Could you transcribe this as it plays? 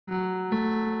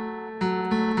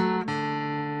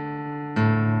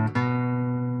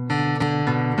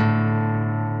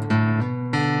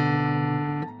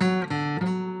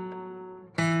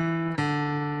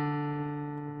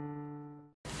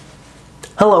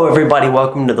Hello everybody,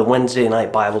 welcome to the Wednesday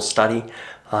night Bible study.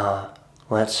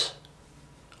 Let's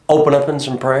open up in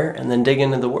some prayer and then dig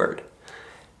into the Word.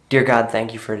 Dear God,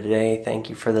 thank you for today.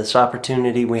 Thank you for this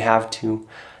opportunity we have to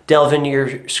delve into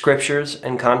your scriptures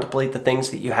and contemplate the things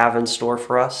that you have in store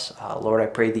for us. Lord, I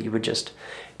pray that you would just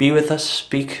be with us,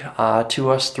 speak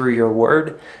to us through your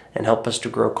Word, and help us to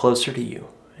grow closer to you.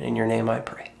 In your name I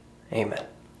pray. Amen.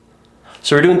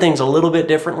 So we're doing things a little bit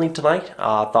differently tonight.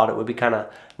 Thought it would be kind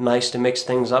of nice to mix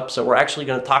things up. So we're actually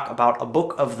going to talk about a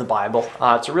book of the Bible.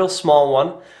 It's a real small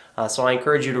one, so I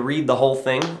encourage you to read the whole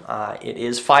thing. It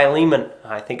is Philemon.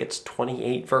 I think it's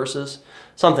 28 verses,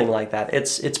 something like that.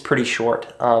 It's pretty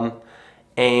short,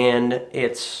 and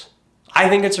I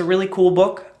think it's a really cool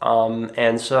book.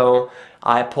 And so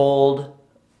I pulled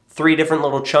 3 different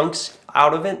little chunks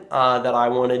out of it that I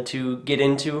wanted to get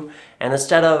into, and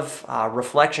instead of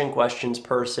reflection questions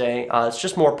per se, it's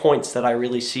just more points that I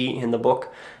really see in the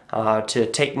book to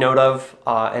take note of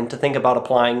and to think about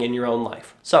applying in your own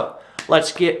life. So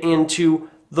let's get into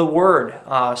the Word,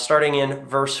 starting in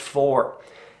verse 4.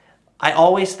 I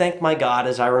always thank my God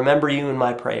as I remember you in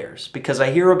my prayers, because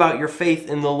I hear about your faith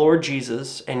in the Lord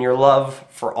Jesus and your love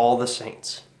for all the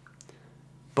saints.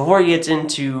 Before he gets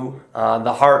into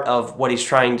the heart of what he's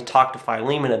trying to talk to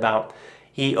Philemon about,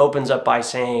 he opens up by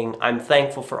saying, I'm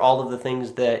thankful for all of the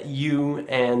things that you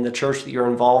and the church that you're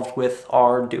involved with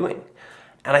are doing.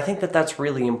 And I think that that's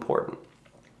really important.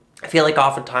 I feel like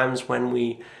oftentimes when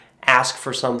we ask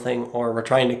for something or we're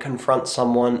trying to confront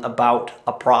someone about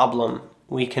a problem,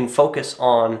 we can focus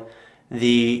on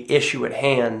the issue at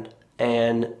hand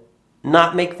and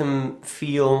not make them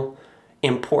feel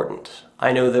important.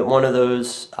 I know that one of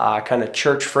those kind of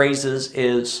church phrases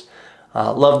is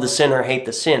love the sinner, hate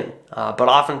the sin. But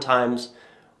oftentimes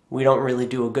we don't really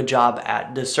do a good job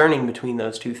at discerning between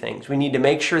those two things. We need to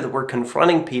make sure that we're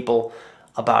confronting people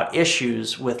about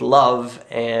issues with love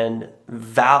and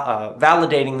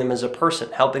validating them as a person,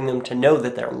 helping them to know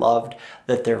that they're loved,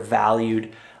 that they're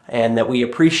valued, and that we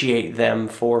appreciate them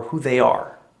for who they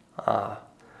are.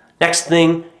 Next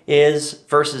thing is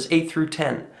verses 8 through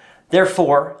 10.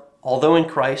 Therefore, although in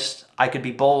Christ I could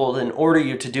be bold and order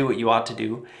you to do what you ought to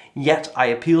do, yet I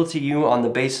appeal to you on the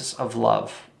basis of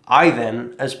love. I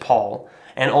then, as Paul,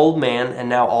 an old man and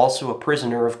now also a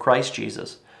prisoner of Christ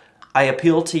Jesus, I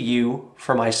appeal to you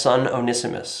for my son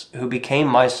Onesimus, who became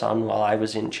my son while I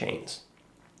was in chains.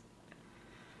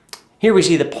 Here we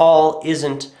see that Paul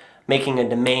isn't making a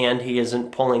demand. He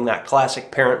isn't pulling that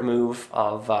classic parent move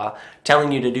of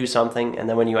telling you to do something, and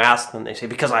then when you ask them, they say,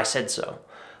 because I said so.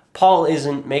 Paul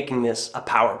isn't making this a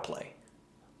power play.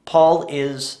 Paul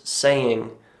is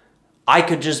saying, I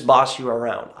could just boss you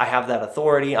around. I have that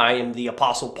authority. I am the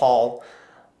Apostle Paul.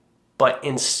 But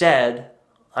instead,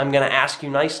 I'm going to ask you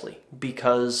nicely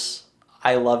because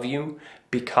I love you,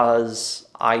 because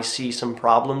I see some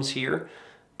problems here,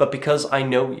 but because I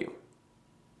know you.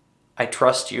 I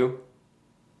trust you,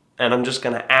 and I'm just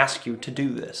going to ask you to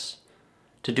do this,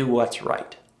 to do what's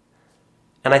right.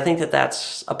 And I think that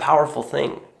that's a powerful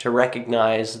thing, to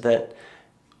recognize that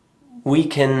we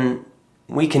can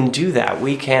do that.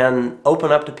 We can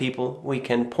open up to people, we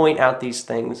can point out these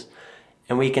things,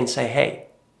 and we can say, hey,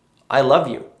 I love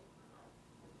you.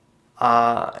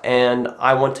 And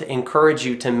I want to encourage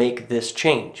you to make this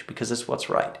change because it's what's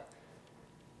right.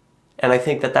 And I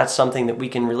think that that's something that we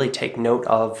can really take note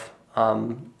of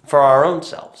for our own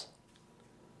selves.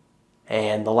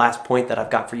 And the last point that I've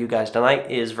got for you guys tonight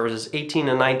is verses 18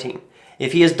 and 19.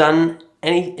 If he has done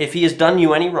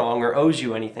you any wrong or owes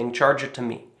you anything, charge it to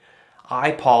me.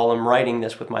 I, Paul, am writing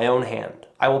this with my own hand.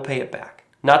 I will pay it back.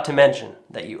 Not to mention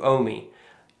that you owe me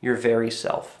your very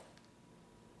self.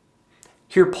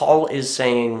 Here Paul is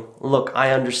saying, look,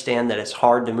 I understand that it's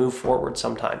hard to move forward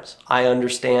sometimes. I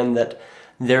understand that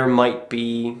there might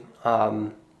be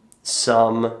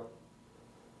some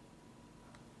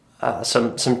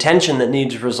tension that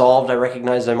needs resolved. I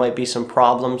recognize there might be some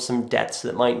problems, some debts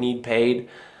that might need paid.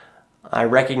 I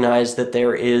recognize that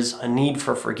there is a need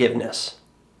for forgiveness.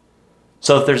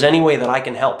 So if there's any way that I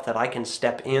can help, that I can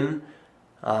step in,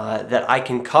 that I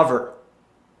can cover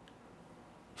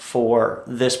for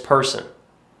this person,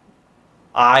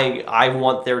 I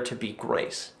want there to be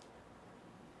grace.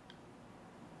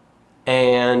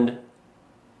 And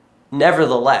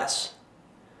nevertheless,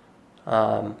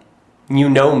 you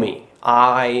know me.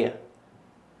 I,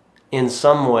 in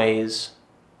some ways,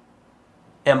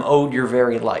 am owed your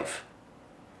very life.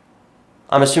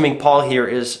 I'm assuming Paul here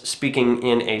is speaking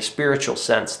in a spiritual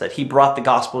sense, that he brought the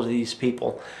gospel to these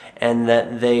people and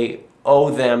that they owe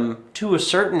them, to a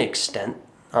certain extent,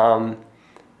 the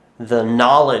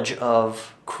knowledge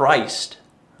of Christ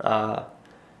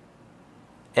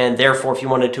And therefore, if you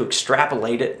wanted to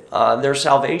extrapolate it, their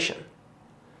salvation.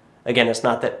 Again, it's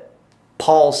not that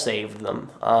Paul saved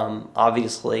them.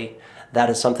 Obviously, that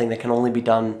is something that can only be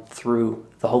done through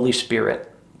the Holy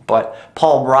Spirit. But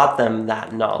Paul brought them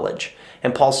that knowledge.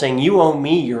 And Paul's saying, you owe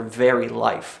me your very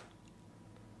life.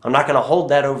 I'm not going to hold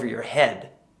that over your head.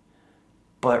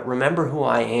 But remember who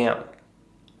I am.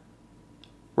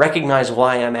 Recognize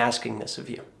why I'm asking this of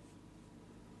you.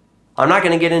 I'm not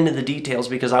going to get into the details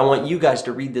because I want you guys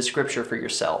to read this scripture for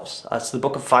yourselves. It's the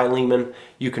book of Philemon.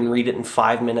 You can read it in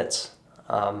 5 minutes.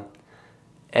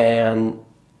 And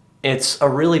it's a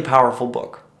really powerful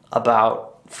book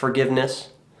about forgiveness,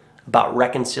 about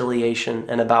reconciliation,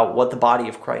 and about what the body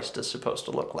of Christ is supposed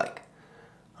to look like.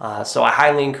 So I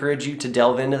highly encourage you to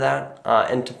delve into that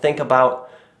and to think about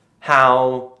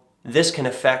how this can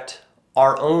affect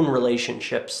our own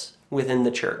relationships within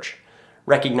the church.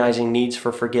 Recognizing needs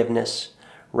for forgiveness,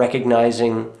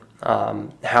 recognizing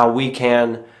how we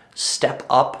can step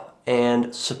up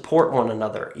and support one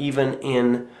another, even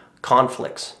in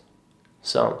conflicts.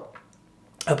 So,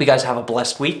 I hope you guys have a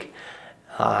blessed week.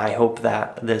 I hope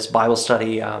that this Bible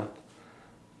study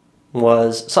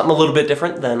was something a little bit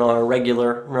different than our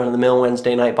regular run-of-the-mill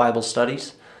Wednesday night Bible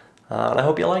studies. And I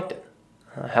hope you liked it.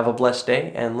 Have a blessed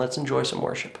day, and let's enjoy some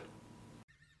worship.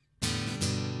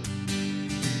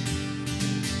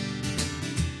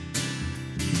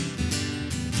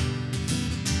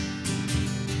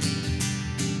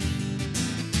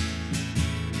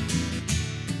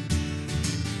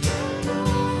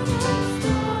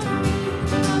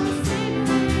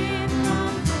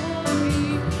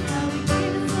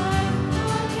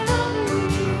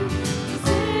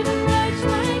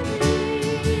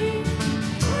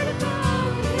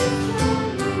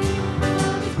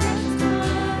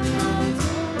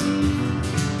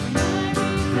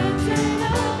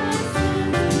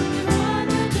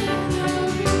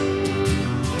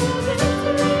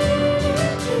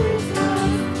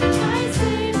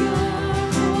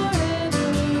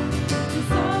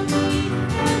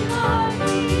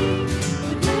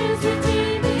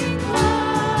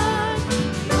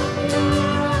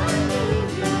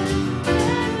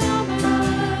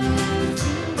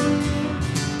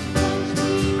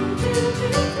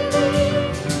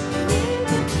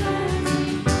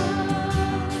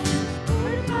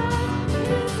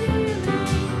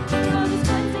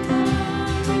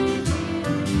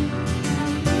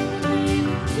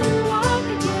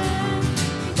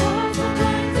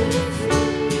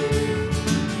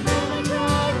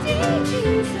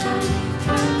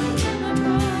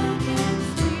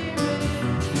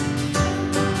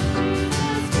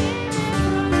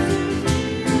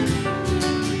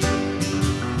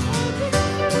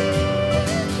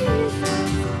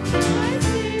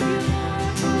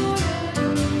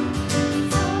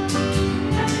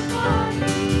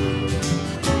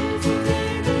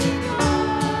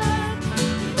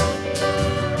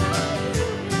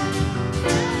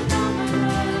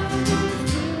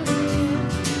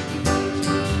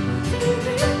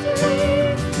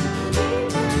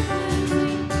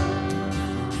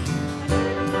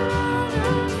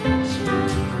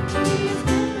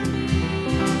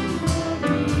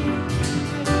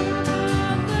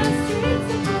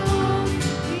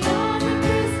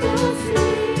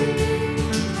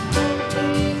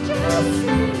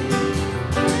 Just